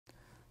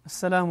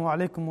Assalamu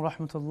alaikum wa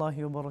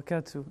rahmatullahi wa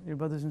barakatuh. Your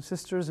brothers and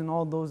sisters and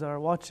all those that are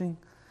watching,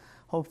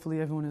 hopefully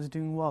everyone is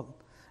doing well.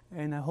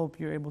 And I hope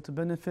you're able to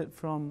benefit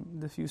from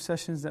the few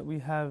sessions that we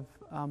have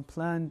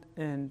planned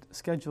and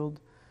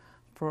scheduled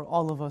for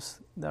all of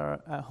us that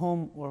are at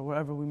home or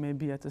wherever we may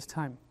be at this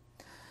time.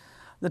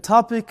 The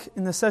topic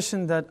in the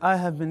session that I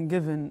have been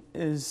given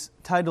is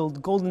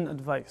titled Golden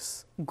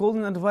Advice.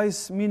 Golden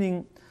advice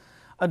meaning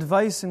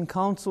advice and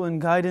counsel and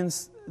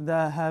guidance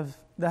that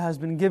has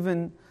been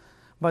given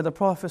by the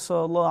Prophet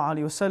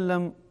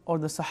ﷺ or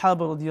the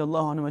Sahaba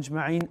radiallahu anhum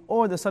ajma'in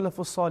or the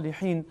Salafus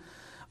Salihin,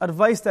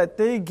 advice that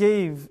they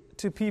gave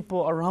to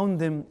people around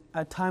them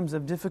at times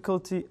of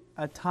difficulty,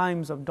 at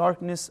times of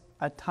darkness,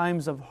 at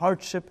times of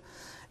hardship,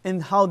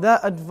 and how that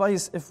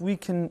advice, if we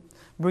can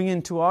bring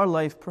into our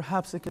life,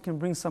 perhaps it can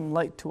bring some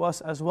light to us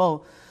as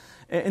well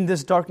in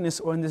this darkness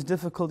or in this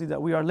difficulty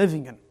that we are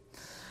living in.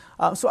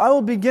 So I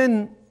will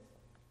begin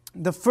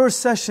the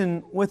first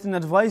session with an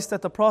advice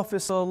that the Prophet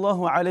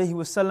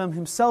ﷺ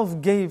himself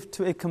gave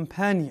to a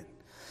companion.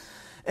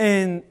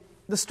 And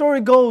the story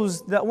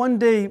goes that one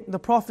day the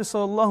Prophet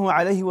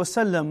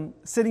ﷺ,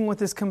 sitting with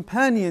his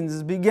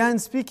companions, began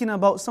speaking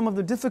about some of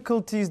the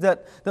difficulties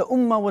that the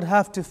ummah would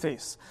have to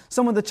face,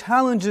 some of the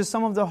challenges,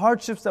 some of the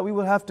hardships that we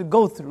would have to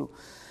go through.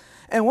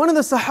 And one of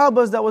the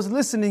Sahabas that was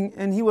listening,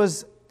 and he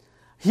was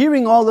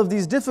hearing all of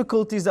these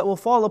difficulties that will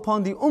fall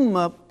upon the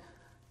ummah,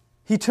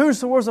 he turns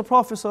towards the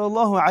Prophet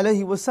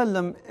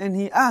ﷺ and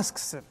he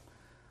asks him,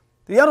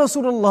 Ya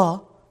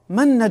Rasulullah,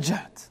 man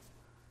najat?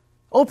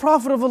 O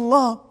Prophet of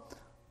Allah,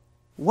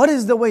 what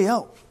is the way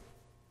out?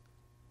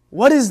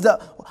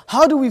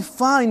 How do we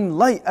find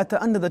light at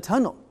the end of the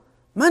tunnel?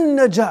 Man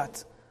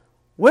najat?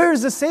 Where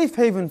is the safe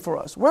haven for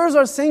us? Where is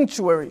our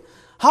sanctuary?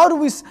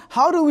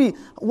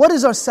 What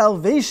is our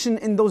salvation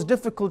in those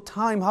difficult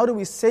times? How do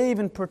we save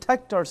and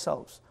protect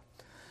ourselves?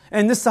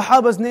 And this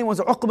Sahaba's name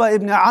was Uqba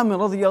ibn Amir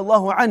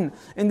radiyallahu an.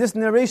 And this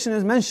narration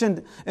is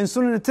mentioned in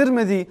Sunan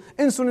al-Tirmidhi,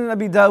 in Sunan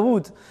Abi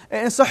Dawood,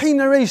 in Sahih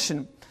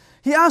narration.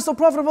 He asked the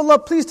Prophet of Allah,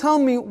 please tell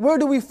me, where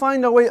do we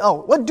find our way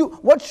out?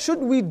 What should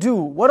we do?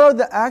 What are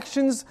the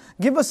actions?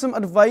 Give us some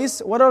advice.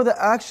 What are the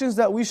actions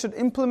that we should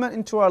implement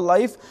into our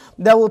life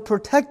that will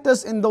protect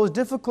us in those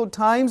difficult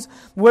times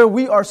where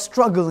we are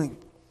struggling?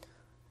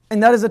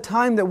 And that is a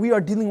time that we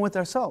are dealing with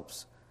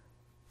ourselves.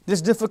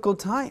 This difficult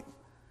time.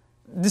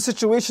 This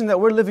situation that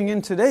we're living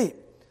in today.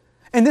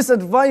 And this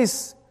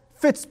advice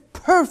fits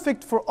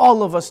perfect for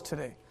all of us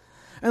today.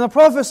 And the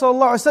Prophet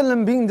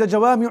ﷺ, being the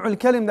Jawami'ul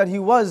Kalim that he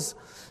was,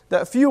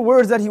 the few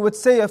words that he would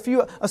say,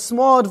 a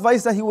small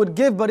advice that he would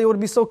give, but it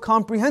would be so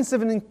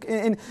comprehensive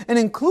and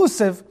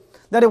inclusive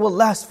that it will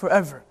last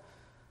forever.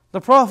 The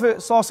Prophet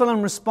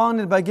ﷺ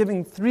responded by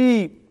giving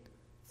three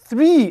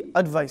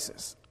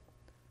advices.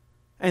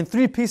 And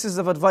three pieces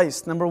of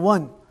advice. Number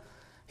one,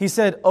 he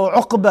said, O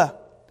Uqba,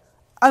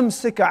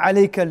 أمسك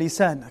عليك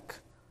لسانك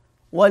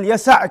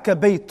وليسعك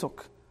بيتك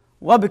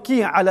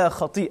وابكي على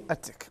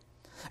خطيئتك.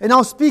 And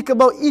I'll speak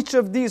about each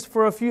of these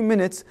for a few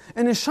minutes,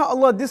 and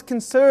inshallah this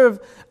can serve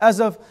as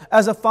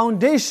a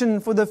foundation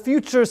for the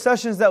future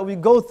sessions that we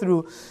go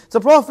through. The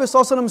Prophet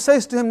ﷺ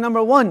says to him,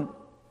 number one,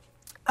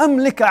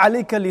 أملك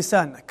عليك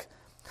لسانك.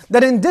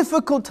 That in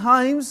difficult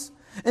times,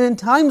 and in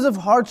times of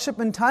hardship,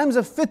 in times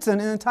of fitan,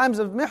 and in times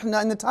of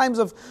mihna, in the times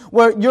of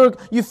where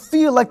you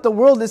feel like the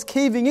world is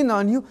caving in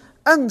on you,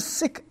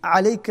 أمسك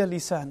عليك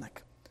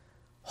لسانك.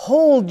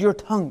 Hold your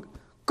tongue.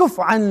 كف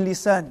عن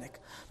لسانك.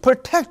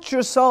 Protect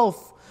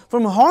yourself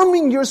from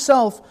harming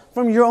yourself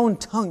from your own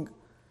tongue.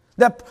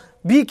 That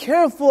be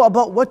careful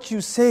about what you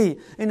say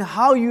and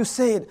how you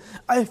say it.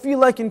 I feel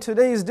like in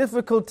today's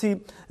difficulty,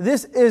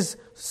 this is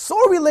so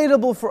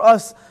relatable for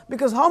us,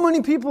 because how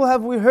many people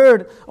have we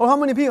heard, or how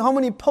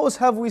many posts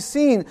have we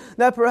seen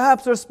that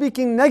perhaps are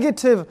speaking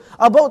negative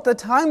about the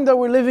time that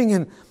we're living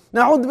in?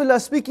 Na'udhu billah,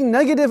 speaking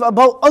negative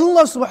about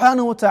Allah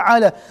subhanahu wa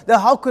ta'ala, that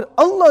how could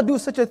Allah do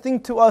such a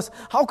thing to us?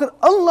 How could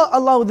Allah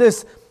allow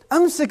this?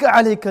 أَمْسِكَ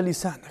عَلَيْكَ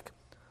لِسَانَكَ.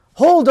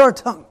 Hold our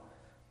tongue.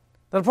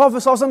 The Prophet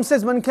ﷺ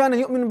says, مَنْ كَانَ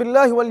يُؤْمِنُ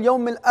بِاللَّهِ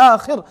وَالْيَوْمِ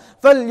الْآخِرِ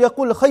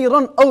فَلْيَقُلْ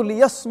خَيْرًا أَوْ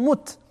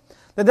لِيَصْمُتْ.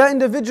 That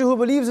individual who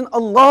believes in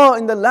Allah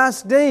in the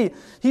last day,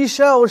 he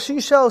shall or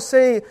she shall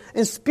say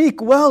and speak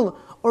well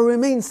or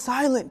remain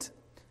silent.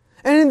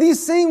 And in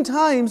these same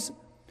times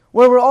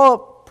where we're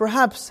all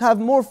perhaps have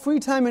more free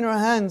time in our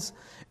hands,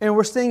 and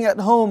we're staying at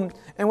home,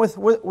 and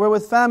we're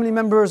with family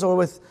members or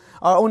with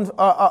our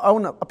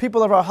own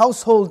people of our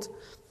household,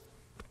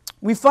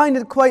 we find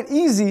it quite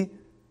easy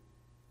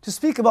to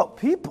speak about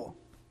people,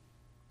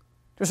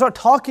 to start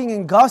talking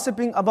and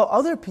gossiping about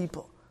other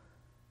people.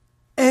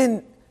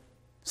 And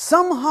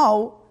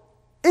somehow,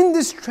 in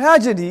this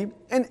tragedy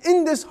and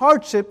in this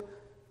hardship,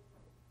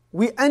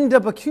 we end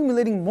up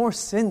accumulating more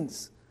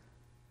sins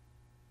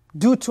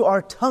due to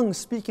our tongue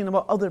speaking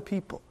about other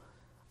people.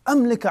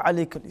 أَمْلِكَ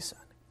عَلَيْكَ لِسَانَكَ.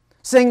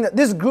 Saying that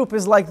this group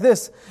is like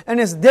this, and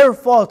it's their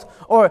fault,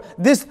 or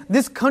this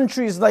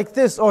country is like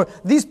this, or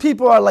these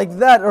people are like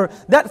that, or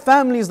that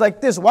family is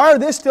like this. Why are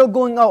they still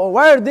going out? Or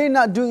why are they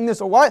not doing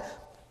this? Or why?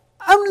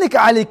 أَمْلِكَ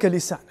عَلَيْكَ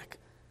لِسَانَكَ.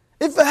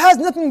 If it has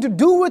nothing to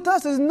do with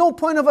us, there's no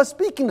point of us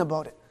speaking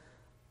about it.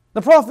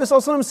 The Prophet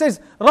ﷺ says,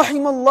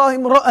 رَحِمَ اللَّهِ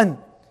imra'an.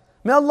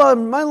 May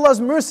Allah's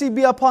mercy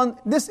be upon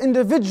this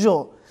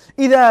individual.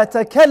 إِذَا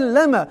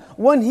تَكَلَّمَ.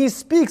 When he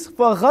speaks,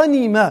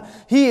 فَغَنِمَ.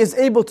 He is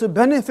able to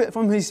benefit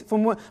from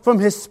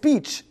his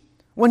speech.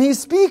 When he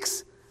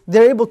speaks,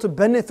 they're able to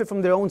benefit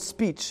from their own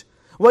speech.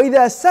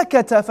 وَإِذَا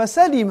سَكَتَ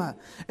فَسَلِمَ.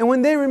 And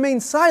when they remain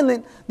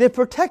silent, they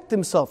protect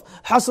themselves.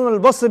 Hasan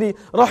al-Basri,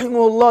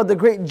 rahimahullah, the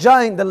great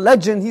giant, the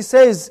legend, he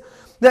says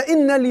that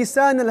إِنَّ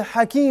لِسَانَ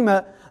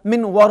الْحَكِيمَ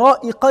من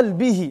وراء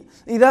قلبه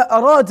إذا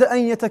أراد أن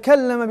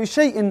يتكلم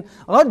بشيء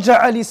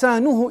رجع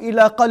لسانه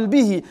إلى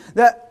قلبه.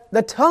 That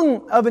the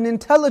tongue of an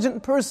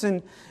intelligent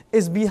person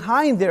is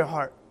behind their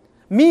heart.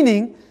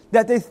 Meaning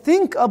that they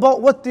think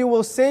about what they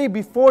will say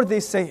before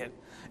they say it.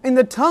 And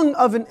the tongue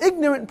of an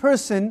ignorant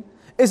person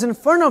is in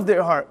front of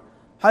their heart.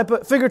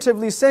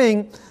 Figuratively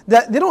saying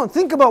that they don't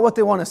think about what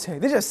they want to say.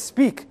 They just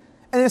speak.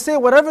 And they say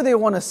whatever they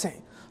want to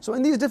say. So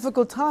in these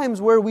difficult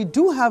times where we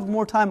do have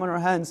more time on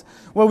our hands,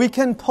 where we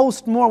can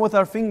post more with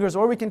our fingers,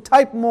 or we can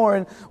type more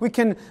and we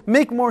can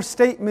make more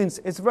statements,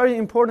 it's very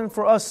important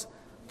for us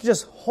to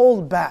just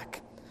hold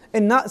back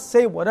and not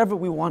say whatever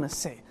we want to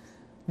say.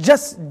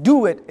 Just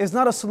do it is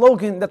not a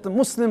slogan that the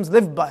Muslims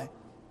live by.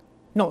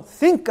 No,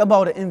 think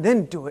about it and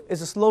then do it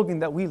is a slogan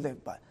that we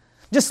live by.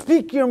 Just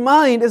speak your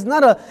mind is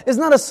not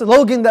a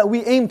slogan that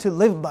we aim to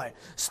live by.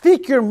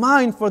 Speak your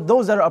mind for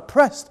those that are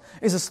oppressed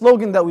is a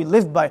slogan that we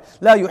live by.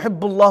 لا يحب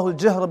الله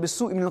الجهر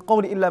بالسوء من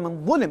القول إلا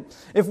من ظلم.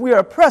 If we are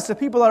oppressed, if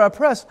people are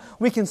oppressed,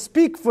 we can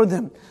speak for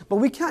them. But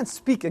we can't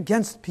speak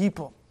against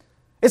people.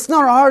 It's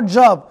not our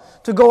job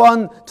to go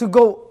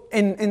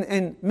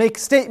and make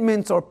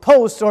statements or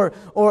posts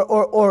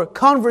or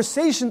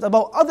conversations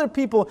about other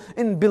people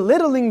and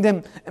belittling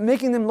them and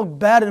making them look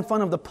bad in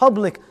front of the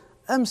public.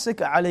 أمسك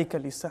عليك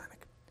لسانك.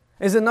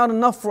 Is it not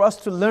enough for us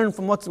to learn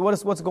from what's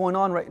going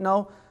on right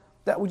now?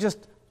 That we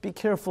just be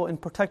careful and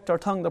protect our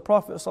tongue. The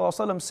Prophet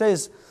ﷺ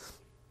says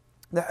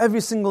that every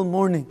single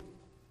morning,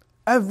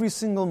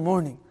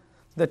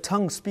 the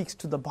tongue speaks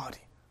to the body.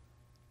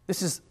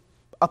 This is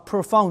a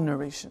profound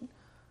narration.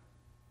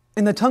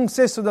 And the tongue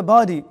says to the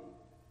body,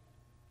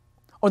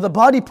 or the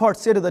body parts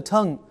say to the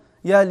tongue,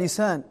 Ya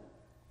lisan,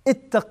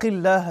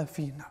 ittaqillaha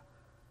fina.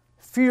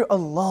 Fear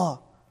Allah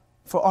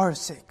for our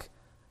sake.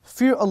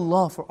 Fear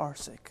Allah for our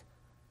sake.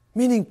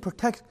 Meaning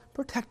protect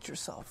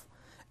yourself.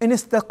 In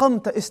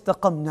istaqamta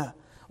istaqamna.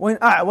 When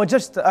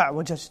a'wajajta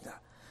a'wajajna.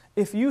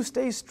 If you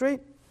stay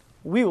straight,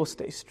 we will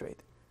stay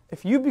straight.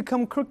 If you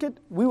become crooked,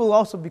 we will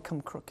also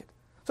become crooked.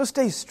 So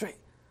stay straight.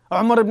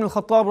 Umar ibn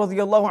al-Khattab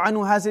radiyallahu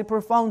anhu has a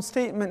profound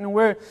statement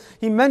where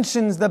he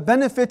mentions the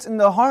benefits and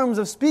the harms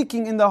of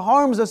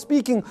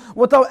speaking,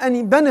 without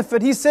any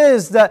benefit. He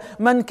says that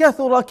man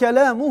kathura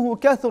kalamuhu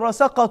kathura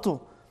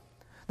saqatu.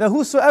 That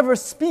whosoever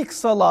speaks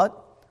salat,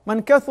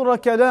 man kathura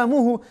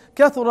kalamuhu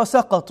kathura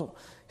saqatu.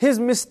 His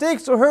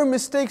mistakes or her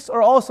mistakes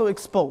are also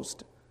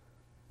exposed.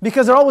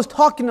 Because they're always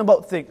talking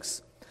about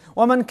things.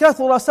 وَمَنْ كَثُرَ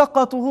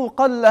سَقَطُهُ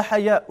قَلَّ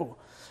حَيَاؤُهُ.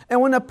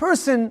 And when a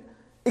person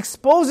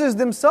exposes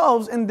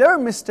themselves in their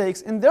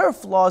mistakes, in their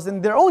flaws,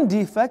 in their own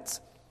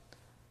defects,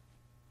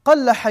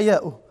 قَلَّ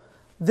حَيَاؤُهُ.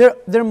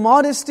 Their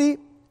modesty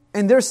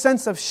and their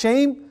sense of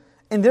shame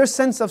and their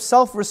sense of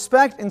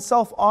self-respect and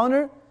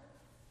self-honor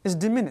is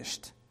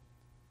diminished.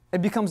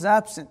 It becomes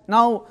absent.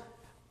 Now,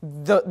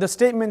 the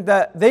statement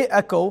that they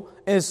echo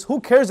is, who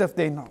cares if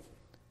they know?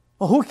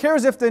 Well, who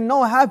cares if they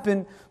know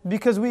happened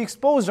because we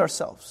exposed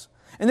ourselves?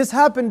 And this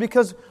happened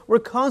because we're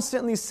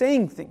constantly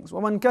saying things.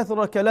 وَمَنْ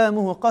كَثُرَ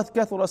كَلَامُهُ قَدْ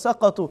كَثُرَ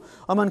سَقَطُ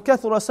وَمَنْ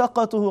كَثُرَ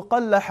سَقَطُهُ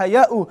قَلَّ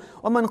حَيَاؤُهُ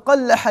وَمَنْ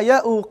قَلَّ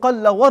حَيَاؤُهُ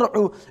قَلَّ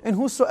وَرْعُهُ. And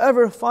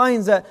whosoever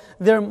finds that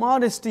their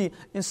modesty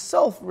and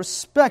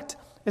self-respect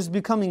is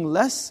becoming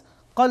less,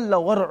 قَلَّ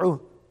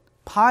وَرْعُهُ.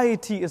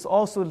 Piety is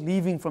also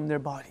leaving from their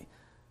body.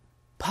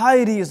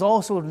 Piety is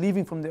also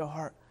leaving from their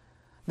heart.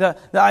 The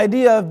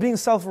idea of being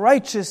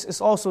self-righteous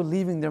is also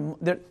leaving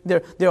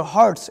their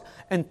hearts.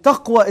 And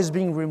taqwa is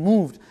being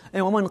removed.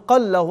 And وَمَنْ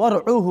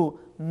قَلَّ وَرْعُهُ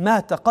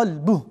مَاتَ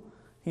قَلْبُهُ.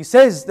 He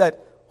says that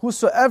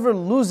whosoever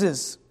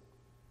loses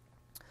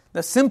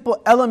the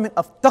simple element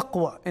of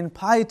taqwa and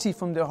piety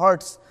from their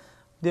hearts,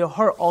 their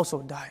heart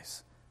also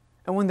dies.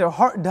 And when their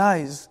heart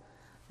dies,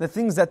 the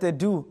things that they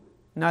do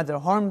neither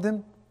harm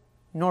them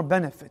nor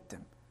benefit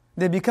them.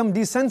 They become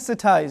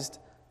desensitized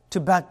to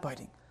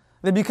backbiting.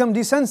 They become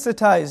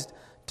desensitized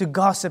to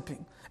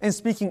gossiping and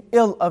speaking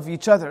ill of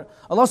each other.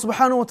 Allah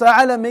subhanahu wa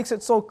ta'ala makes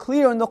it so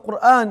clear in the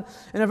Quran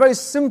in a very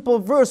simple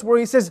verse where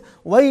He says,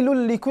 وَيْلٌ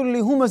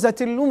لِكُلِّ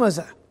هُمَزَةٍ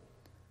لُمَزَةٍ.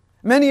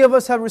 Many of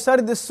us have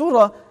recited this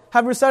surah,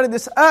 have recited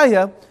this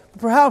ayah,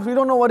 but perhaps we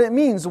don't know what it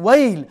means.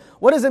 Wail.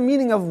 What is the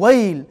meaning of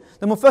wail?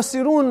 The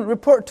Mufassirun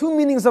report two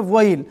meanings of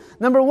wail.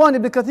 Number one,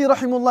 Ibn Kathir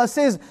rahimahullah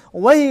says,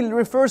 wail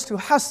refers to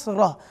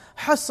hasra.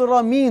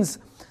 Hasra means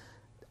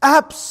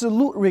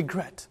absolute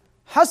regret.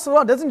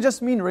 Hasra doesn't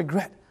just mean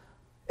regret.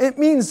 It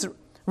means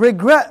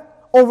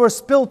regret over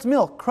spilt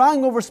milk,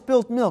 crying over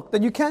spilt milk,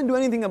 that you can't do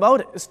anything about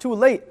it. It's too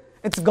late.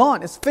 It's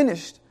gone. It's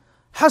finished.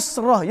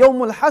 Hasra,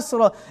 Yawmul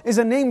Hasra is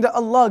a name that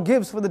Allah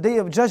gives for the Day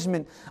of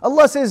Judgment.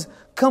 Allah says,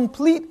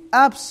 complete,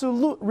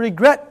 absolute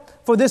regret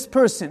for this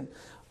person.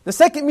 The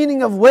second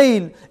meaning of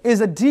wail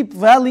is a deep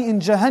valley in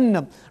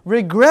Jahannam.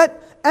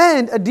 Regret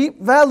and a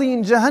deep valley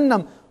in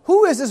Jahannam.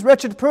 Who is this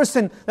wretched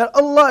person that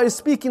Allah is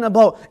speaking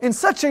about in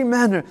such a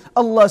manner?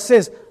 Allah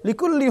says,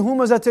 لِكُلِّ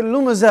هُمَزَةٍ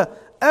لُمَزَةٍ.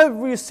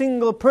 Every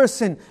single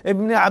person,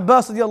 Ibn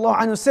Abbas radiallahu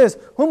anhu says,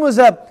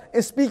 Humaza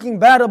is speaking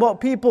bad about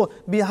people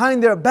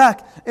behind their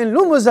back, and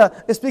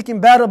Lumaza is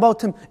speaking bad about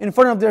them in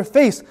front of their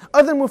face.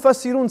 Other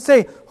Mufassirun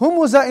say,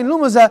 Humuza and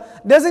Lumaza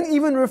doesn't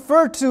even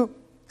refer to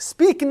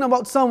speaking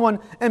about someone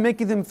and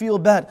making them feel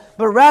bad,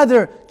 but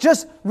rather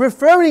just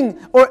referring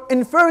or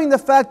inferring the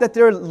fact that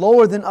they're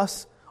lower than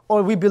us,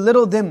 or we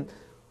belittle them,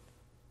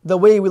 the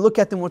way we look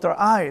at them with our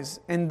eyes.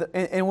 And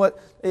what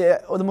the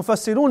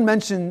Mufassirun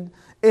mentioned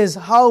is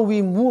how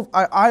we move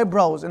our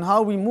eyebrows and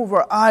how we move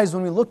our eyes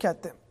when we look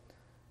at them.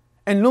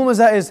 And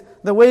lumaza is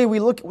the way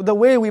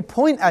we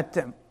point at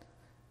them.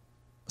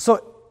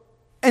 So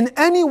in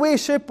any way,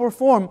 shape or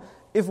form,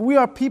 if we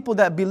are people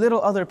that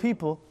belittle other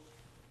people,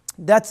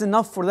 that's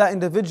enough for that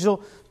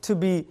individual to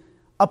be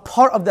a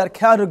part of that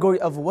category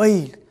of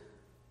wail,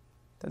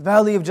 the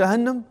valley of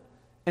Jahannam,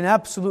 and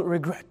absolute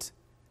regret.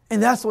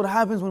 And that's what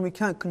happens when we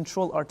can't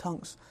control our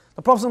tongues.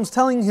 The Prophet was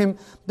telling him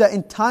that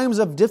in times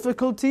of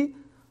difficulty,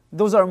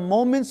 those are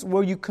moments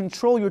where you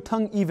control your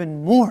tongue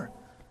even more.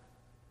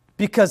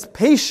 Because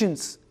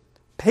patience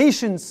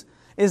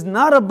is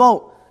not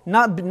about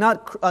not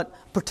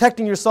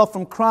protecting yourself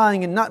from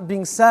crying and not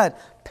being sad.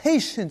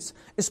 Patience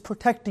is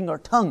protecting our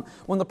tongue.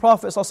 When the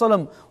Prophet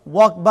ﷺ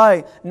walked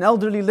by an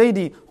elderly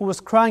lady who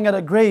was crying at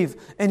a grave,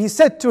 and he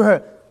said to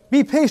her,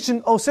 "Be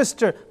patient, O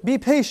sister, be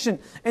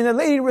patient." And the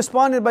lady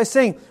responded by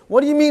saying,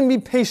 "What do you mean be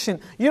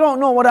patient? You don't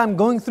know what I'm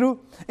going through."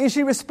 And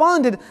she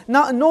responded,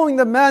 not knowing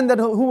the man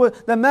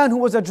who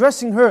was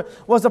addressing her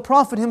was the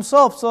Prophet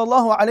himself,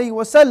 sallallahu alaihi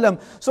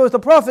wasallam. So as the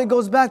Prophet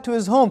goes back to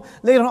his home,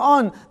 later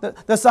on, the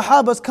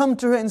Sahabas come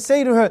to her and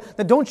say to her,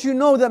 that don't you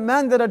know that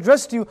man that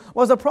addressed you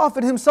was the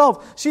Prophet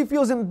himself? She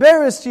feels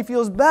embarrassed, she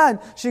feels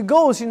bad. She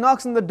goes, she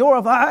knocks on the door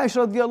of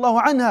Aisha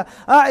radiallahu anha.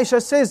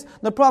 Aisha says,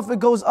 the Prophet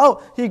goes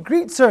out, he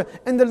greets her,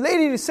 and the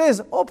lady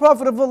says, "O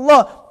Prophet of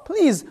Allah,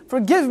 please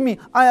forgive me,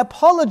 I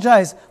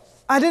apologize.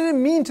 I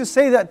didn't mean to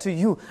say that to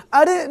you.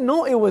 I didn't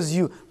know it was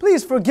you.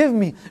 Please forgive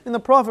me." And the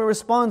Prophet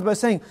responds by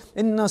saying,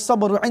 "Inna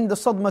sabru inda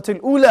sadmatil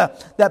ula."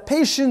 That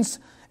patience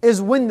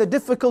is when the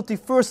difficulty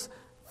first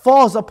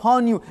falls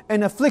upon you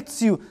and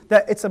afflicts you,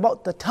 that it's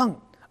about the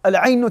tongue.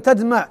 العين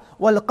تدمع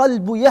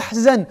والقلب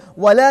يحزن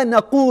ولا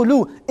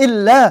نقول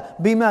إلا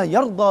بما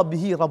يرضى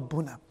به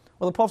ربنا.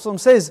 Well, the Prophet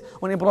says,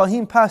 when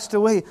Ibrahim passed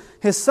away,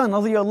 his son,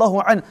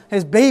 radiallahu anhu,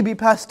 his baby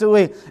passed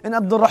away, and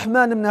Abdul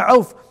Rahman ibn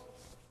Auf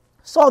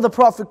saw the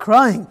Prophet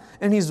crying,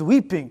 and he's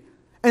weeping.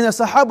 And the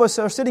Sahabas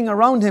are sitting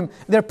around him,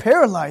 they're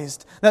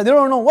paralyzed, that they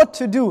don't know what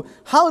to do,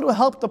 how to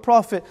help the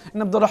Prophet.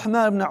 And Abdul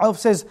Rahman ibn Auf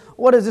says,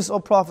 "What is this, O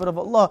Prophet of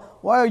Allah?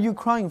 Why are you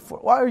crying for?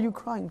 Why are you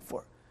crying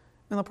for?"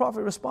 And the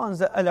Prophet responds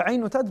that,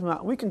 "Al-'aynu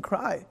tadma'," we can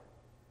cry,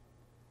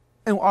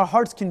 and our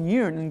hearts can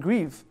yearn and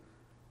grieve.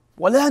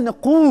 وَلَا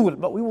نَقُولُ,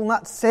 but we will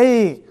not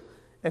say,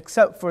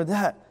 except for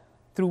that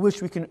through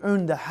which we can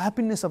earn the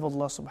happiness of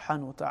Allah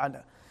subhanahu wa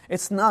ta'ala.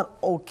 It's not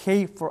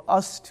okay for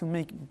us to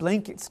make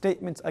blanket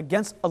statements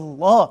against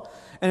Allah.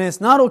 And it's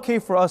not okay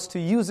for us to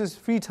use this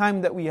free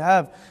time that we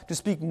have to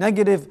speak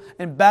negative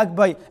and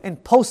backbite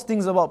and post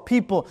things about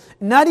people.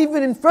 Not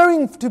even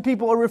inferring to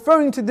people or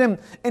referring to them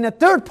in a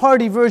third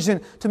party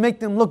version to make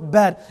them look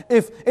bad.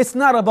 If it's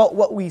not about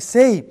what we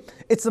say,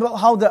 it's about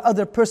how the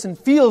other person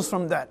feels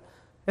from that.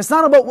 It's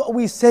not about what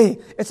we say,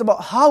 it's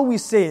about how we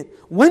say it,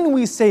 when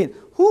we say it,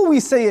 who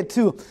we say it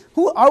to.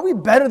 Who are we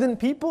better than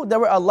people that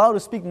we're allowed to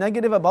speak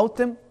negative about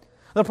them?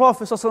 The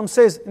Prophet ﷺ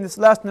says in this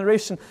last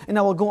narration, and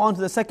I will go on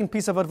to the second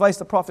piece of advice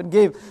the Prophet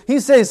gave. He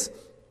says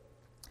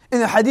in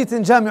the hadith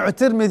in Jami'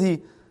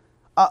 al-Tirmidhi,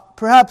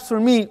 perhaps for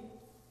me,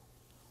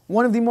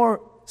 one of the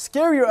more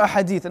scarier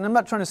hadith, and I'm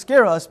not trying to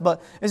scare us,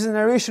 but it's a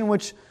narration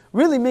which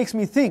really makes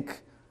me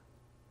think.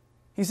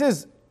 He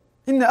says,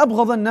 "Inna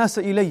abghadha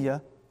an-nasa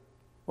ilayya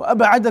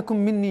وأبعدكم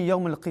مني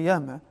يوم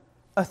القيامة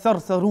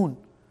الثرثرون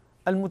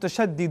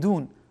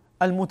المتشددون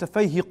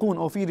المتفيهقون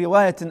أو في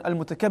رواية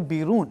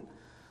المتكبرون."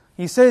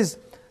 He says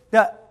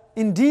that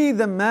indeed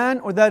the man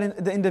or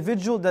the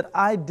individual that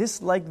I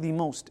dislike the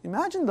most.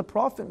 Imagine the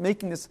Prophet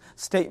making this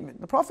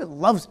statement. The Prophet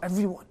loves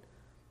everyone.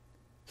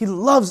 He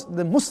loves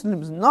the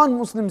Muslims,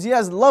 non-Muslims. He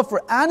has love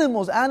for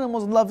animals.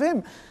 Animals love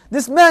him.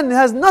 This man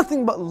has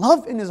nothing but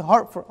love in his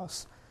heart for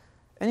us.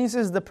 And he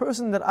says, the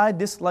person that I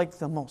dislike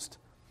the most,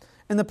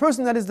 and the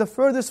person that is the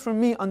furthest from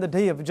me on the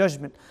day of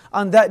judgment,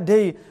 on that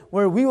day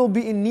where we will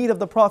be in need of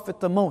the Prophet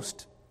the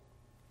most,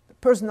 the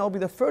person that will be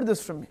the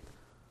furthest from me.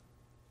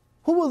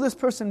 Who will this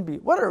person be?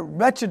 What a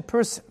wretched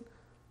person.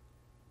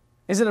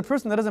 Is it a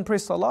person that doesn't pray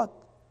salat?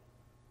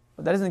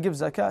 Or that doesn't give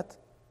zakat?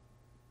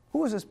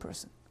 Who is this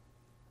person?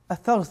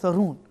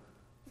 Athartharun.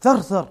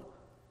 Tharthar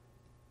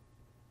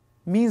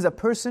means a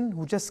person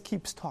who just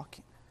keeps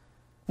talking.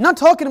 Not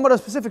talking about a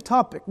specific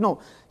topic. No,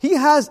 he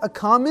has a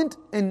comment,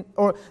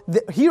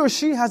 he or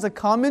she has a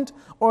comment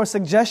or a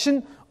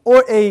suggestion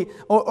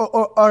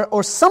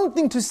or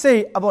something to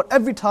say about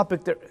every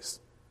topic there is.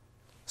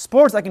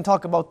 Sports, I can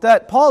talk about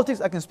that. Politics,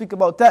 I can speak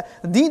about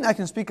that. Deen, I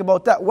can speak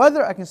about that.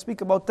 Weather, I can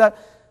speak about that.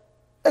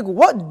 Like,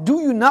 what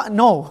do you not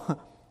know?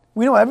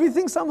 We know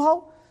everything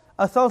somehow.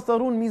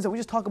 Athawtharun means that we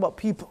just talk about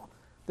people.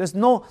 There's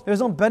no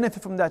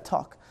benefit from that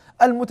talk.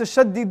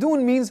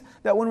 Al-mutashaddidun means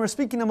that when we're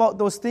speaking about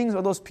those things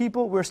or those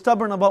people, we're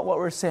stubborn about what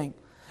we're saying.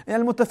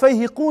 And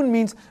al-mutafayhiqun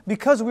means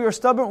because we are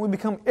stubborn, we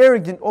become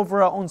arrogant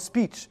over our own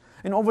speech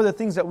and over the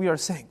things that we are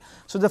saying.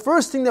 So the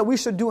first thing that we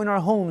should do in our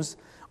homes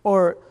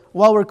or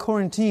while we're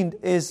quarantined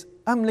is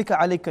amlika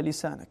alayka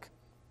lisanak.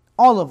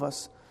 All of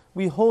us,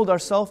 we hold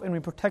ourselves and we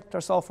protect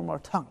ourselves from our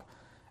tongue.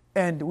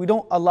 And we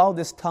don't allow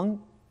this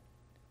tongue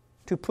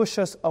to push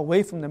us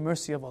away from the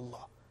mercy of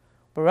Allah.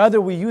 But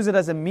rather we use it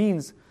as a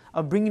means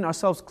of bringing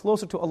ourselves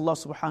closer to Allah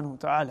subhanahu wa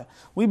ta'ala.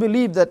 We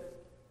believe that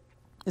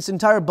this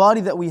entire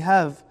body that we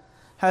have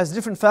has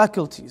different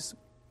faculties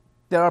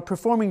that are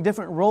performing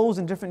different roles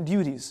and different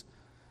duties,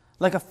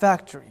 like a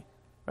factory.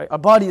 Right? Our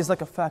body is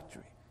like a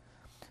factory.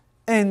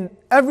 And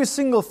every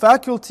single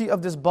faculty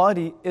of this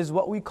body is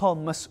what we call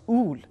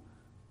mas'ool.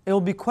 It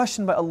will be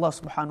questioned by Allah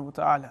subhanahu wa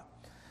ta'ala.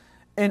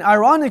 And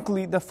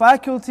ironically, the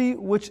faculty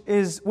which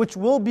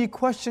will be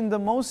questioned the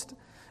most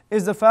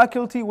is the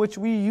faculty which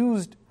we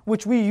use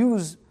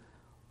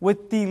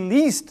with the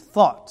least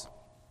thought.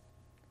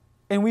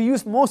 And we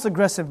use most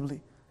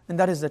aggressively, and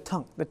that is the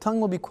tongue. The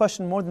tongue will be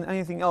questioned more than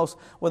anything else.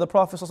 Where the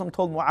Prophet ﷺ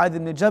told Mu'adh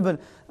ibn Jabal,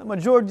 the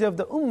majority of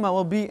the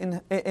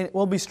ummah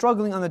will be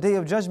struggling on the Day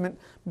of Judgment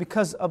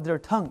because of their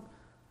tongue.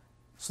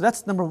 So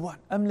that's number one.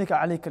 أَمْلِكَ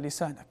عَلَيْكَ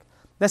لِسَانَكَ.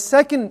 The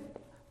second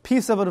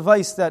piece of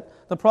advice that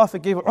the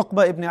Prophet gave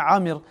Uqba ibn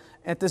Amir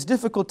at this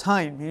difficult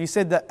time, he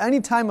said that any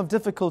time of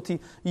difficulty,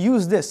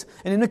 use this.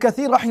 And Ibn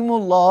Kathir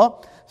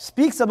rahimahullah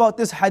speaks about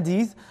this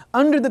hadith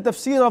under the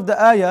tafsir of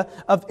the ayah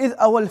of إِذْ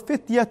أَوَى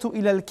الْفِتْيَةُ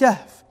إِلَى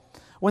الْكَهْفِ.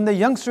 When the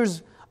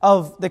youngsters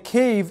of the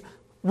cave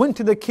went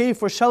to the cave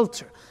for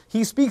shelter.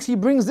 He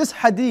brings this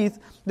hadith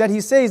that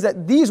he says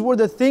that these were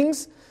the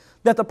things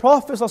that the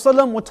Prophet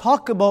ﷺ would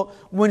talk about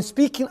when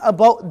speaking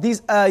about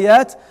these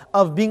ayat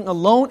of being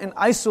alone and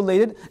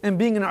isolated and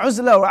being in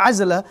uzla or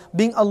azala.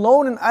 Being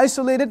alone and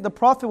isolated, the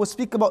Prophet would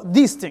speak about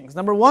these things.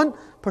 Number one,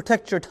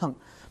 protect your tongue.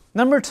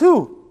 Number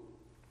two,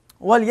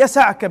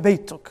 وَلْيَسَعْكَ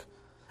بَيْتُكَ.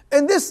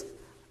 And this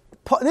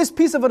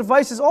piece of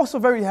advice is also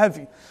very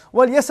heavy.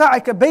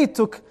 وَلْيَسَعْكَ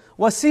بَيْتُكَ.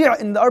 Wasi'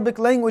 in the Arabic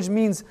language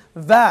means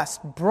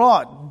vast,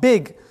 broad,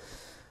 big.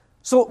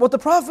 So what the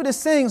Prophet is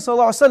saying,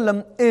 sallallahu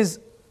alaihi wasallam, is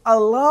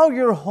allow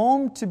your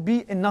home to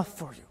be enough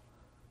for you.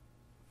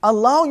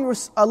 Allow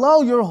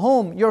your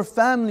home, your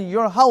family,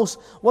 your house,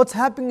 what's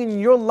happening in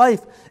your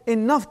life,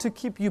 enough to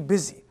keep you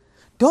busy.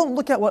 Don't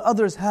look at what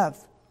others have.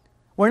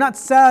 We're not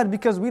sad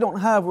because we don't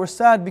have. We're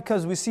sad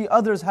because we see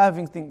others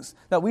having things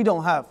that we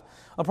don't have.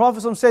 The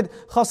Prophet said,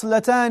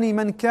 خَصْلَتَانِ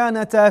مَنْ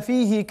كَانَتَا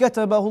فِيهِ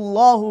كَتَبَهُ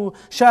اللَّهُ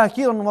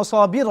شَاكِرًا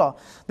وَصَابِرًا.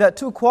 That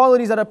two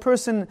qualities that a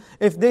person,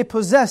 if they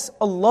possess,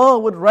 Allah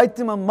would write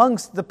them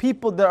amongst the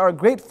people that are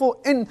grateful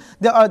and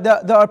there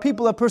are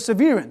people of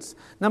perseverance.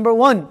 Number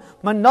one,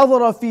 مَنْ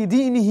نَظَرَ فِي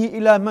دِينِهِ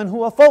إِلَى مَنْ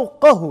هُوَ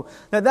فَوْقَهُ.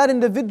 That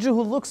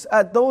individual who looks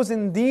at those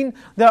in deen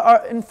that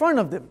are in front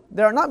of them,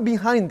 they are not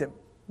behind them.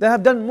 They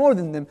have done more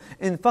than them.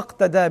 In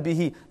فَقْتَدَى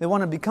بِهِ. They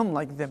want to become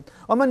like them.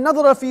 وَمَنْ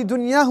نَظَرَ فِي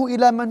دُنْيَاهُ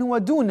إِلَى مَنْ هُوَ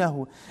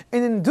دُونَهُ.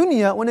 And in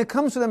dunya, when it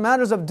comes to the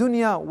matters of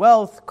dunya,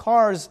 wealth,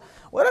 cars,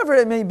 whatever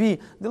it may be,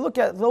 they look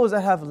at those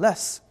that have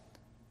less.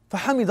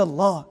 فَحَمِدَ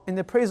اللَّهِ. And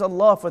they praise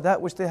Allah for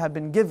that which they have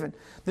been given.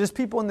 There's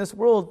people in this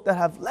world that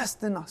have less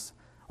than us.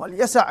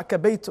 وَلْيَسَعْكَ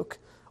بَيْتُكَ.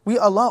 We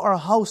allow our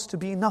house to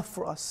be enough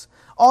for us.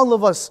 All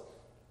of us,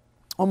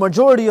 or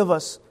majority of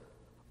us,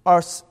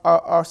 are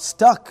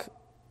stuck,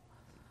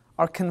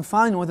 are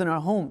confined within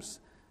our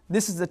homes.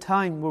 This is the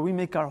time where we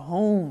make our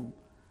home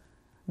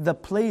the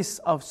place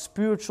of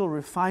spiritual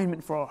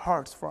refinement for our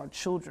hearts, for our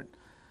children.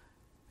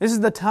 This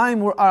is the time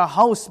where our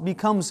house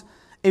becomes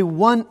a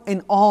one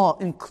and all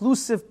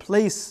inclusive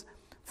place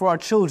for our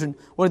children,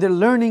 where they're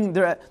learning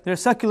their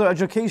secular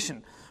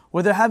education,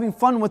 where they're having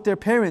fun with their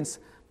parents,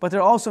 but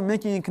they're also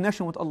making a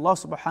connection with Allah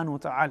subhanahu wa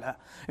ta'ala.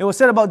 It was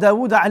said about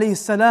Dawood alayhi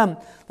salam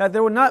that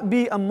there would not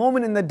be a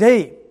moment in the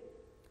day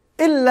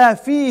إِلَّا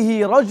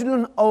فِيهِ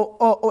رَجْلٌ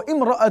أَوْ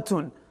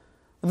إِمْرَأَةٌ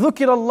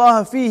ذُكِرَ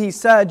اللَّهَ فِيهِ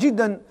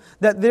سَاجِدًا.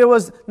 That there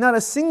was not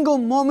a single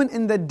moment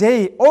in the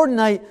day or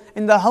night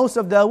in the house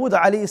of Dawood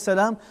alayhi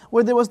salam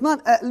where there was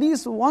not at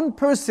least one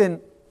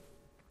person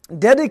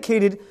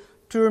dedicated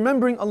to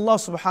remembering Allah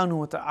subhanahu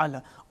wa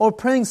ta'ala, or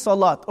praying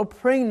salat, or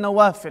praying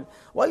nawafil.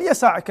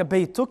 وَلْيَسَعْكَ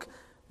بَيْتُكَ.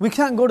 We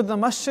can't go to the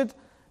masjid.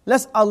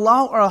 Let's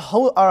allow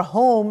our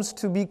homes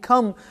to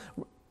become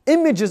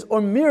images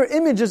or mirror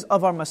images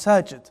of our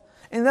masajid.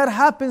 And that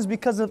happens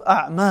because of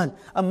a'mal.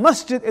 A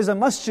masjid is a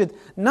masjid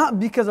not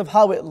because of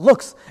how it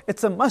looks.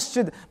 It's a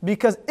masjid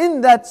because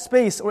in that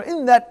space or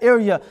in that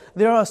area,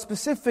 there are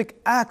specific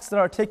acts that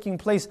are taking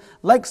place,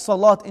 like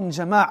salat in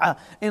jama'ah,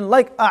 and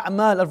like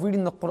a'mal of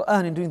reading the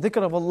Quran and doing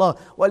dhikr of Allah.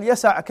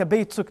 وَلْيَسَعْكَ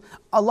بَيْتُكَ.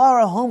 Allow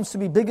our homes to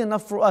be big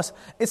enough for us.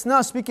 It's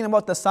not speaking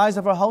about the size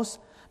of our house,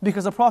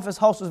 because the Prophet's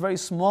house was very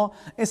small.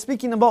 It's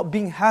speaking about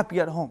being happy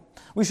at home.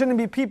 We shouldn't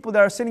be people that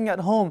are sitting at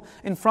home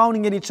and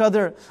frowning at each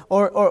other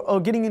or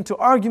getting into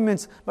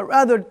arguments, but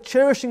rather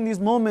cherishing these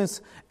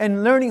moments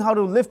and learning how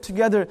to live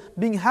together,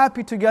 being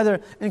happy together,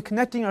 and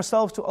connecting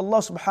ourselves to Allah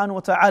subhanahu wa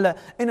ta'ala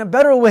in a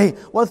better way.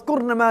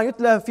 وَاذْكُرْنَ مَا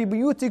يُتْلَى فِي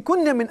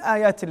بُيُوتِكُنَّ مِنْ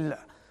آيَاتِ اللَّهِ.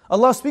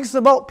 Allah speaks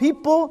about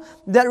people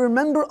that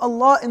remember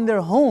Allah in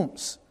their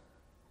homes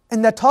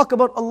and that talk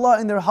about Allah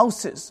in their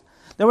houses.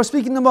 That we're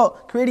speaking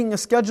about creating a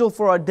schedule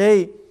for our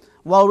day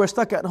while we're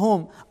stuck at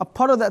home. A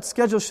part of that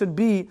schedule should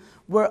be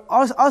where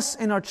us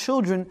and our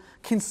children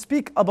can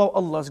speak about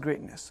Allah's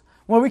greatness,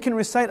 where we can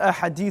recite a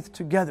hadith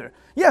together.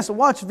 Yes,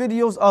 watch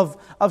videos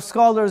of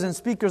scholars and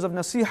speakers of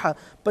nasiha,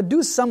 but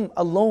do some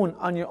alone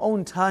on your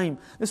own time.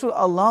 This will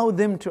allow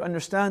them to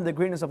understand the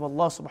greatness of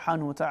Allah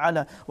subhanahu wa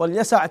ta'ala.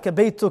 وَلْيَسَعْكَ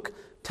بَيْتُكَ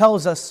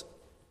tells us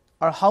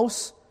our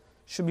house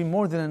should be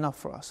more than enough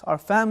for us. Our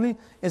family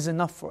is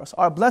enough for us.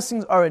 Our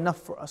blessings are enough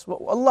for us.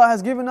 What Allah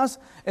has given us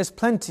is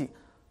plenty.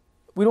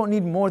 We don't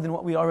need more than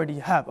what we already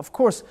have. Of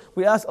course,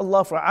 we ask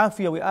Allah for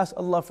afiyah, we ask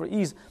Allah for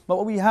ease, but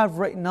what we have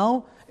right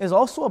now is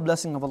also a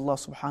blessing of Allah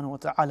subhanahu wa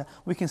ta'ala.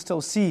 We can still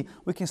see,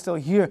 we can still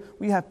hear,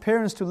 we have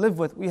parents to live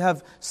with, we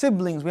have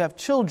siblings, we have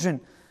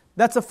children.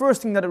 That's the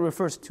first thing that it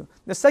refers to.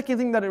 The second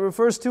thing that it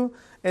refers to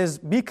is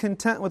be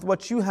content with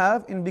what you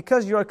have, and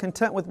because you are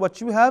content with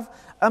what you have,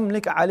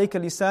 أَمْلِكَ عَلَيْكَ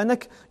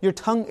لِسَانَكَ,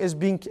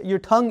 your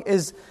tongue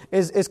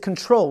is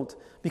controlled.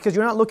 Because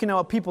you're not looking at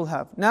what people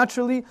have.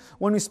 Naturally,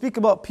 when we speak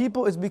about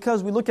people, it's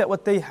because we look at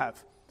what they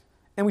have.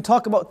 And we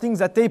talk about things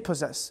that they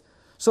possess.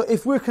 So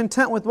if we're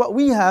content with what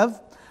we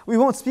have, we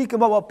won't speak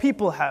about what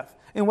people have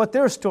and what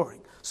they're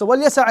storing. So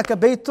وَلْيَسَعْكَ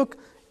بَيْتُكَ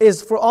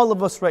is for all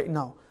of us right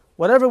now.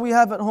 Whatever we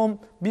have at home,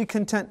 be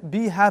content,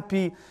 be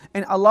happy,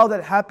 and allow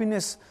that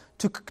happiness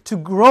to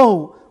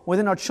grow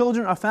within our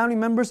children, our family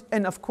members,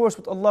 and of course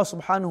with Allah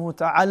subhanahu wa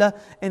ta'ala.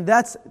 And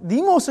that's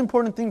the most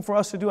important thing for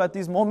us to do at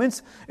these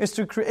moments, is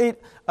to create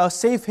a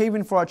safe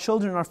haven for our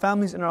children, our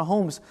families, and our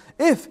homes.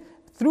 If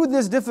through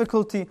this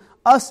difficulty,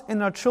 us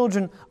and our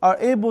children are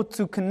able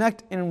to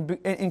connect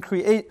and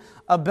create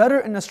a better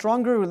and a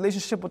stronger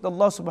relationship with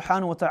Allah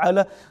subhanahu wa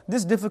ta'ala,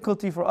 this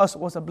difficulty for us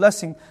was a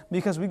blessing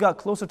because we got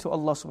closer to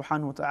Allah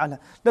subhanahu wa ta'ala.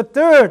 The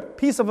third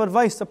piece of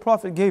advice the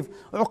Prophet gave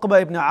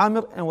Uqba ibn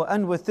Amir, and we'll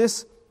end with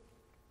this,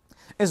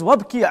 is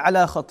وَابْكِي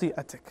عَلَى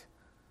خَطِيئَتِكَ.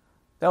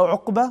 That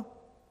Uqba,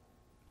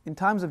 in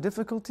times of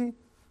difficulty,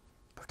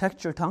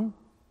 protect your tongue.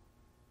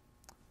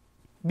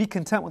 Be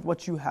content with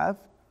what you have.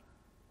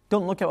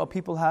 Don't look at what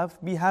people have.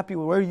 Be happy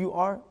where you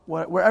are.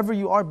 Wherever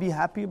you are, be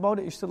happy about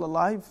it. You're still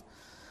alive.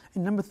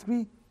 And number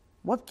 3,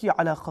 وَابْكِي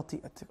عَلَى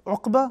خَطِيئَتِكَ.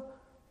 Uqba,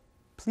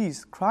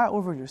 please cry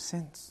over your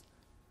sins.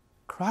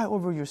 Cry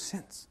over your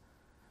sins.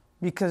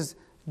 Because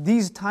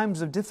these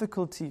times of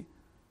difficulty,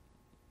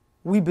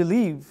 we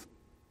believe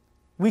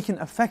we can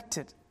affect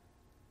it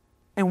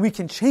and we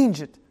can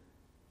change it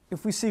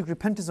if we seek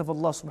repentance of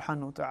Allah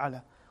subhanahu wa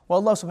ta'ala. Well,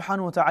 Allah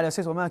subhanahu wa ta'ala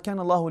says, وَمَا كَانَ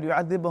اللَّهُ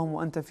لِيُعَذِّبَهُمْ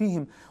وَأَنْتَ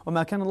فِيهِمْ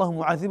وَمَا كَانَ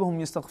اللَّهُ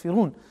مُعَذِّبَهُمْ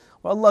يَسْتَغْفِرُونَ.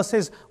 Well, Allah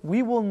says,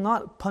 we will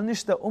not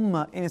punish the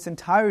ummah in its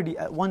entirety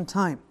at one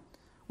time.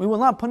 We will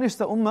not punish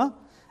the ummah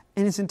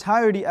in its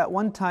entirety at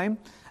one time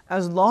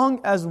as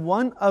long as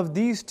one of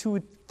these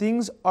two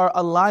things are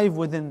alive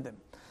within them.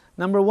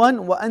 Number 1,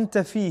 وَأَنْتَ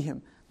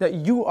فِيهِمْ, that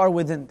you are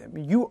within them.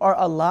 You are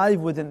alive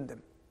within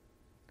them.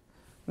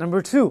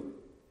 Number 2,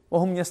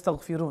 وَهُمْ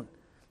يَسْتَغْفِرُونَ,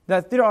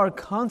 that they are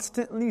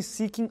constantly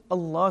seeking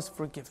Allah's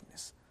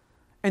forgiveness.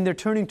 And they're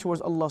turning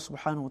towards Allah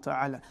subhanahu wa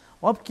ta'ala.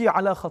 وَابْكِي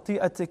عَلَى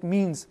خَطِيئَتِكَ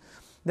means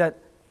that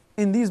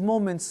in these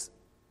moments,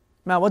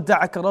 مَا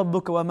وَدَّعَكَ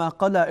رَبُّكَ وَمَا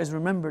قَلَى is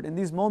remembered. In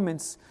these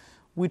moments,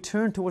 we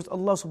turn towards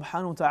Allah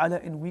subhanahu wa ta'ala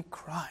and we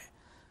cry.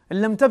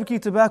 إِن لَمْ تَبْكِي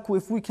تَبَاكُ,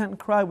 if we can't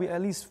cry, we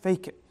at least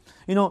fake it.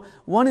 You know,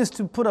 one is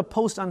to put a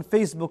post on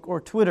Facebook or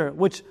Twitter,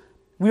 which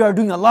we are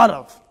doing a lot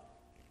of.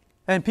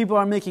 And people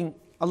are making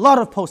a lot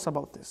of posts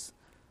about this.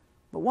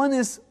 But one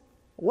is,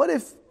 what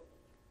if,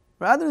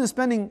 rather than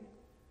spending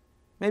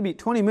maybe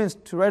 20 minutes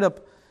to write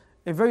up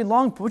a very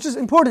long, which is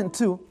important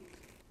too,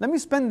 let me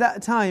spend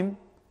that time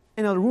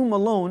in a room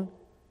alone,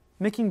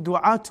 making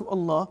dua to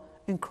Allah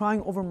and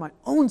crying over my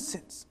own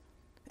sins.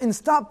 And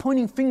stop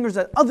pointing fingers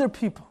at other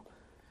people.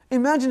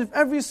 Imagine if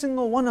every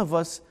single one of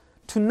us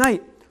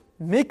tonight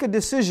make a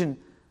decision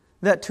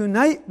that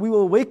tonight we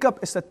will wake up,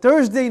 it's a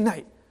Thursday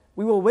night,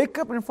 we will wake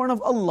up in front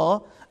of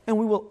Allah and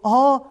we will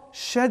all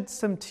shed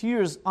some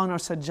tears on our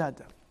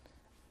sajda.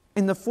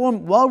 In the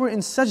form, while we're in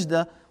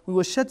sajda, we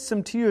will shed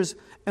some tears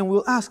and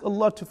we'll ask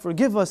Allah to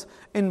forgive us.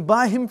 And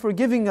by Him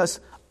forgiving us,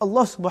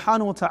 Allah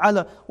subhanahu wa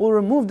ta'ala will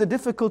remove the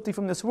difficulty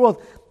from this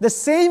world. The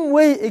same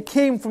way it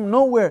came from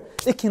nowhere,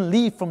 it can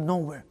leave from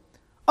nowhere.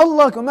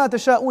 Allah وَمَا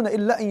تَشَاءُونَ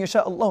إِلَّا أَن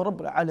يَشَاءَ اللَّهُ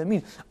رَبُّ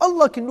الْعَالَمِينَ.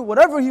 Allah can do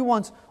whatever He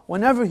wants,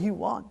 whenever He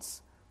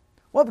wants.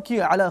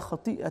 وَابْكِي عَلَى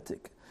خَطِيئَتِكَ.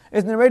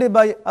 It's narrated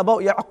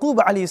about Ya'qub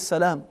alayhi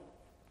salam,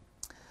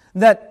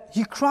 that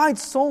he cried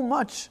so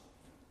much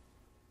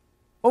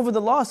over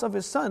the loss of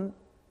his son,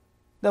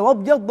 that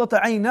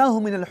وَابْيَضَّتَ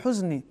عَيْنَاهُ مِنَ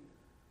الْحُزْنِ,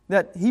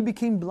 that he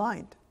became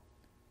blind.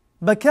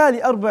 بَكَى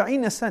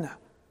لِأَرْبَعِينَ سَنَةً.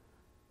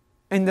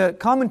 In the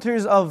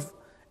commentaries of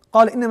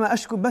قال إنما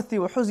أشكو بثي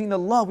وحزني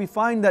الله, we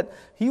find that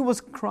he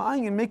was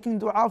crying and making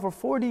dua for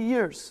 40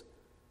 years.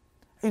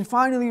 And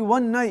finally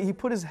one night he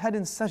put his head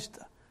in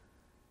sajda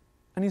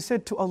and he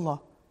said to Allah,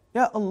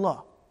 Ya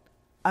Allah,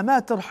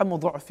 أما ترحم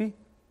ضعفي,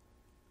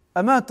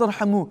 أما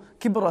ترحم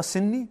كبر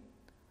سني,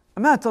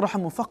 أما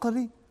ترحم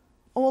فقري.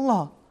 Oh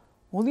Allah,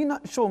 will you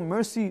not show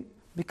mercy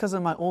because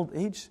of my old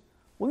age?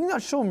 Will you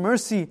not show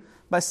mercy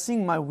by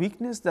seeing my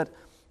weakness, that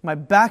my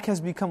back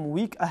has become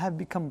weak, I have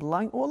become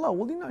blind? Oh Allah,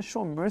 will you not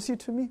show mercy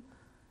to me?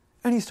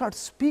 And he starts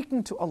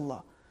speaking to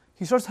Allah.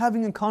 He starts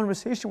having a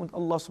conversation with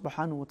Allah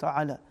subhanahu wa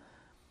ta'ala.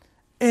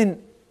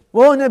 And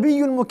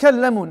وَنَبِيٌّ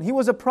مُكَلَّمٌ, he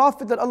was a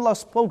prophet that Allah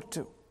spoke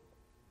to.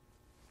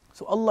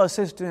 So Allah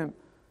says to him,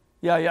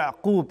 Ya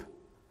Ya'qub,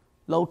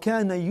 لو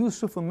كان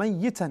يوسف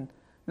ميتا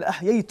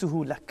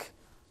لأحييته لك.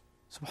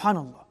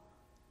 Subhanallah.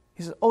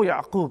 He says, Oh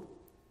Ya'qub,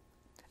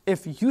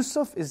 if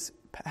Yusuf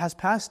has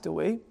passed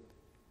away,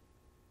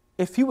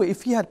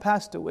 if he had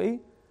passed away,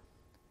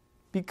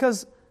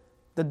 because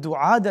the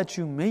dua that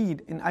you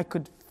made, and I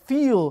could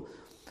feel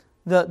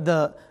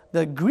the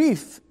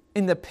grief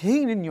and the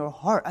pain in your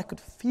heart, I could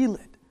feel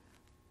it.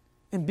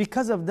 And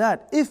because of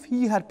that, if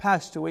he had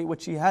passed away,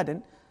 which he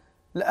hadn't,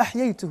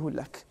 لَأَحْيَيْتُهُ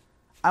لَكَ,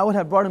 I would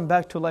have brought him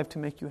back to life to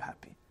make you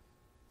happy.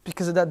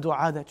 Because of that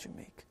dua that you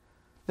make.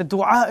 The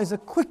dua is the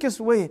quickest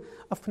way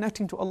of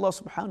connecting to Allah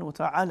subhanahu wa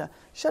ta'ala,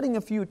 shedding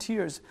a few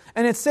tears.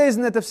 And it says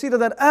in the tafsir of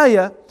that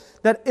ayah,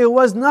 that it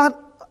was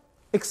not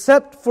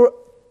except for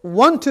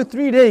 1 to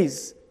 3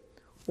 days,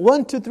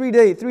 3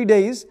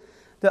 days,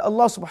 that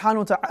Allah subhanahu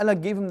wa ta'ala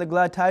gave him the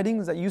glad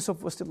tidings that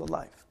Yusuf was still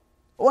alive.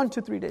 1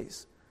 to 3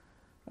 days.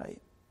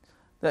 Right?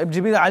 That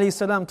Jibreel alayhi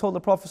salam told the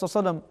Prophet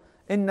sallallahu alayhi wa sallam,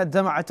 إِنَّ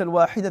الدَّمْعَةَ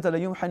الْوَاحِدَةَ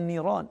لَيُمْحَ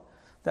النِّيرَانِ,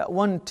 that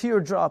one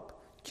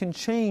teardrop can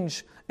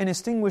change and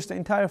extinguish the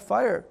entire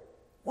fire.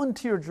 One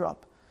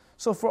teardrop.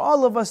 So for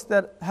all of us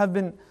that have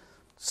been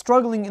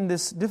struggling in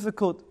this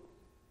difficult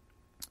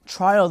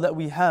trial that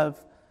we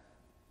have,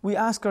 we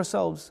ask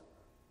ourselves,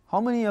 how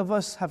many of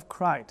us have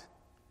cried?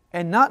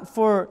 And not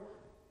for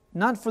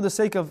the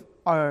sake of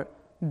our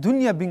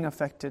dunya being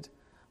affected,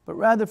 but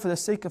rather for the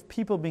sake of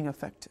people being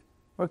affected.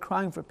 We're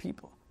crying for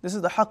people. This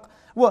is the haqq.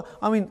 Well,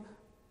 I mean,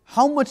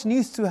 how much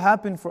needs to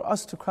happen for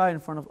us to cry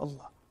in front of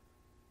Allah?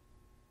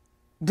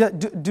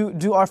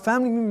 Do our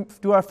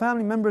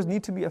family members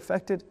need to be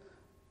affected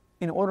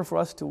in order for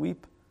us to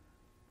weep?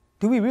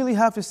 Do we really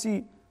have to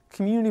see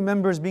community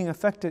members being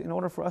affected in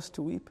order for us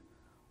to weep?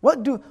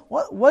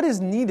 What is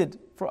needed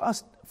for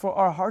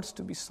our hearts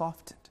to be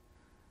softened?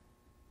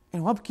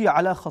 And وَابْكِي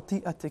عَلَى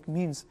خَطِيئَتِكَ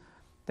means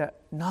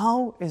that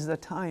now is the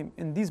time,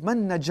 in these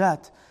man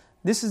najat,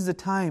 this is the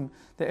time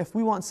that if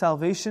we want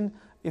salvation,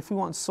 if we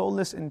want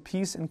solace and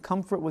peace and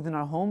comfort within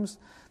our homes,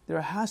 there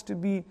has to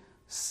be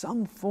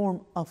some form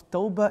of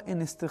tawbah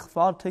and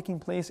istighfar taking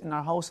place in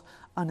our house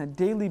on a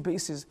daily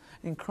basis,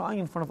 and crying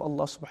in front of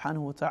Allah subhanahu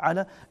wa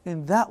ta'ala,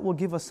 and that will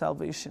give us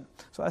salvation.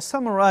 So I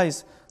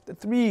summarize the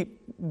 3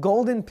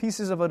 golden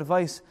pieces of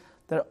advice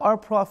that our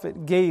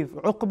Prophet gave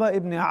Uqba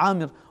ibn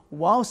Amir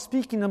while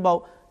speaking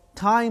about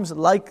times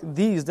like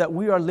these that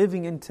we are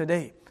living in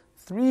today.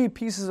 3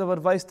 pieces of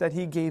advice that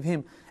he gave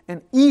him,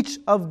 and each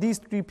of these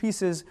 3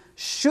 pieces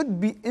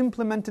should be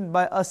implemented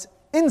by us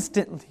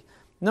instantly.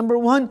 Number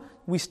 1,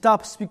 we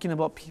stop speaking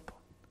about people.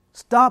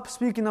 Stop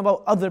speaking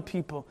about other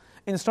people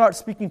and start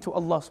speaking to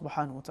Allah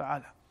subhanahu wa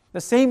ta'ala. The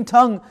same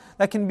tongue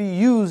that can be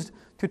used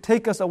to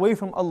take us away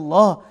from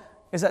Allah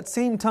is that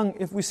same tongue,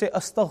 if we say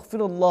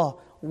astaghfirullah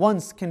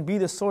once, can be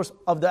the source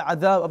of the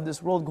adhab of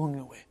this world going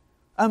away.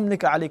 أَمْلِكَ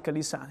عَلَيْكَ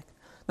لِسَانِكَ.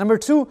 Number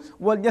 2,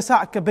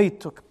 وَلْيَسَعْكَ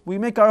بَيْتُكَ. We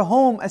make our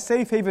home a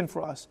safe haven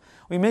for us.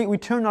 We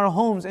turn our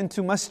homes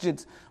into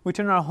masjids. We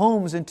turn our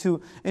homes into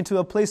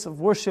a place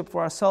of worship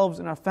for ourselves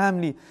and our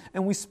family.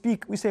 And we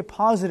say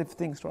positive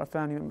things to our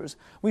family members.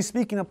 We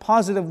speak in a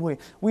positive way.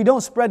 We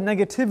don't spread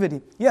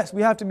negativity. Yes,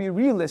 we have to be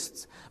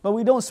realists, but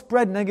we don't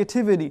spread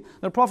negativity.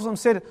 The Prophet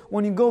said,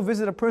 when you go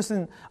visit a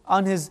person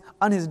on his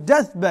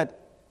deathbed,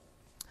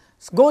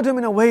 go to him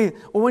in a way,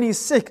 or when he's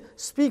sick,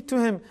 speak to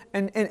him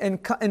and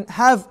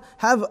have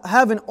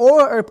an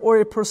aura or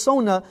a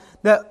persona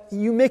that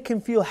you make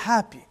him feel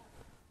happy.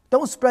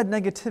 Don't spread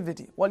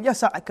negativity.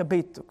 وَلْيَسَعْكَ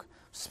بَيْتُكَ.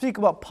 Speak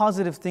about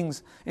positive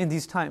things in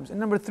these times. And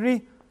number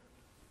 3,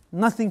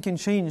 nothing can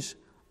change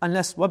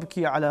unless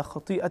وَابْكِي عَلَى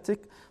خَطِيئَتِكَ,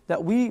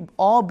 that we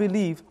all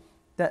believe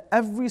that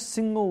every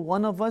single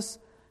one of us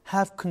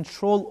have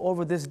control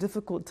over this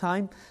difficult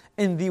time,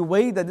 And the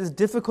way that this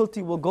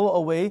difficulty will go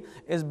away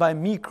is by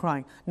me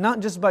crying. Not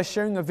just by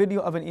sharing a video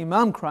of an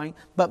imam crying,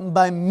 but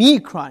by me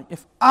crying.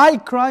 If I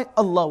cry,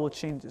 Allah will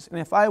change this. And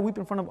if I weep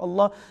in front of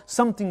Allah,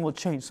 something will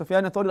change.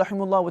 Sufyan al-Thawri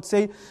rahimahullah would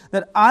say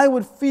that I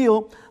would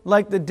feel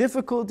like the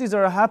difficulties that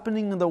are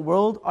happening in the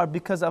world are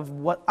because of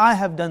what I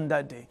have done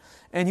that day.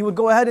 And he would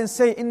go ahead and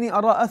say, إِنِّي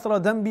أَرَى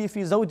أَثْرَ دَنْبِي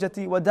فِي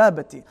زَوْجَتِي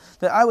وَدَابَتِي.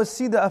 That I would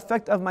see the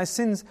effect of my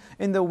sins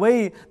in the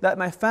way that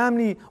my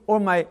family or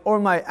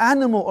my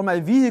animal or my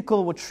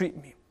vehicle would treat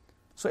me.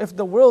 So if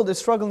the world is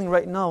struggling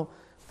right now,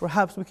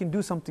 perhaps we can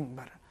do something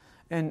better.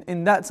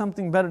 And that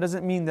something better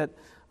doesn't mean that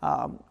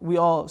we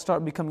all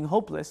start becoming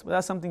hopeless, but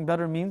that something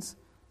better means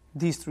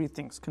these three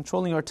things: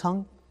 controlling our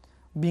tongue,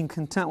 being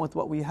content with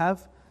what we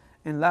have,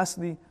 and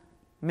lastly,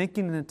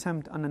 making an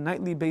attempt on a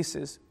nightly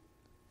basis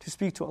to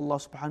speak to Allah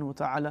subhanahu wa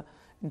ta'ala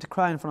and to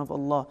cry in front of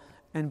Allah.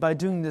 And by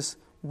doing this,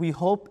 we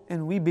hope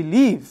and we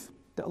believe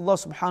that Allah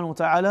subhanahu wa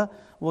ta'ala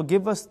will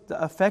give us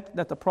the effect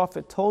that the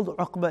Prophet told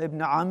Uqba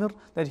ibn Amir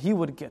that he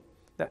would get,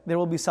 that there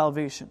will be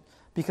salvation.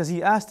 Because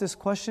he asked this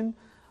question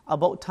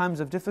about times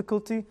of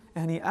difficulty,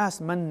 and he asked,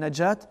 Man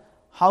najat,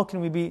 how can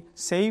we be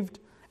saved?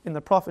 And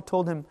the Prophet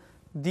told him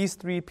these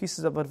three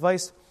pieces of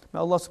advice. May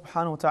Allah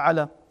subhanahu wa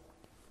ta'ala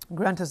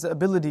grant us the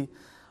ability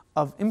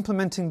of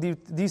implementing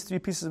these three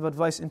pieces of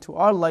advice into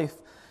our life,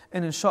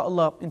 and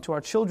inshallah into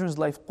our children's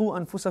life. قُوا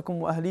أَنفُسَكُمْ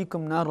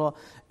وَأَهْلِيكُمْ نَارًا.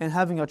 And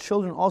having our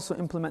children also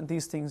implement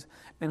these things,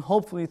 and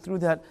hopefully through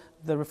that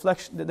the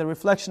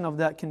reflection of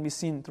that can be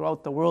seen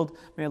throughout the world.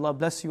 May Allah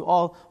bless you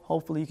all.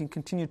 Hopefully you can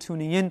continue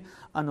tuning in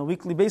on a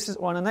weekly basis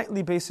or on a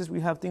nightly basis. We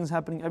have things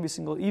happening every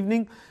single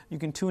evening. You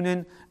can tune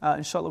in.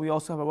 Inshallah, we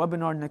also have a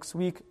webinar next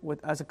week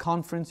as a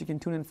conference. You can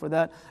tune in for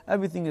that.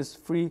 Everything is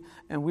free,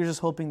 and we're just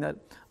hoping that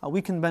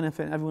we can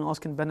benefit and everyone else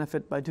can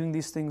benefit by doing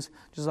these things.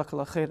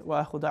 Jazakallah khair.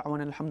 Wa akhu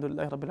da'wana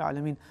alhamdulillahi rabbil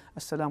alameen.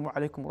 Assalamu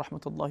alaikum wa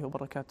rahmatullahi wa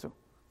barakatuh.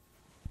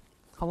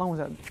 How long was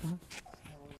that?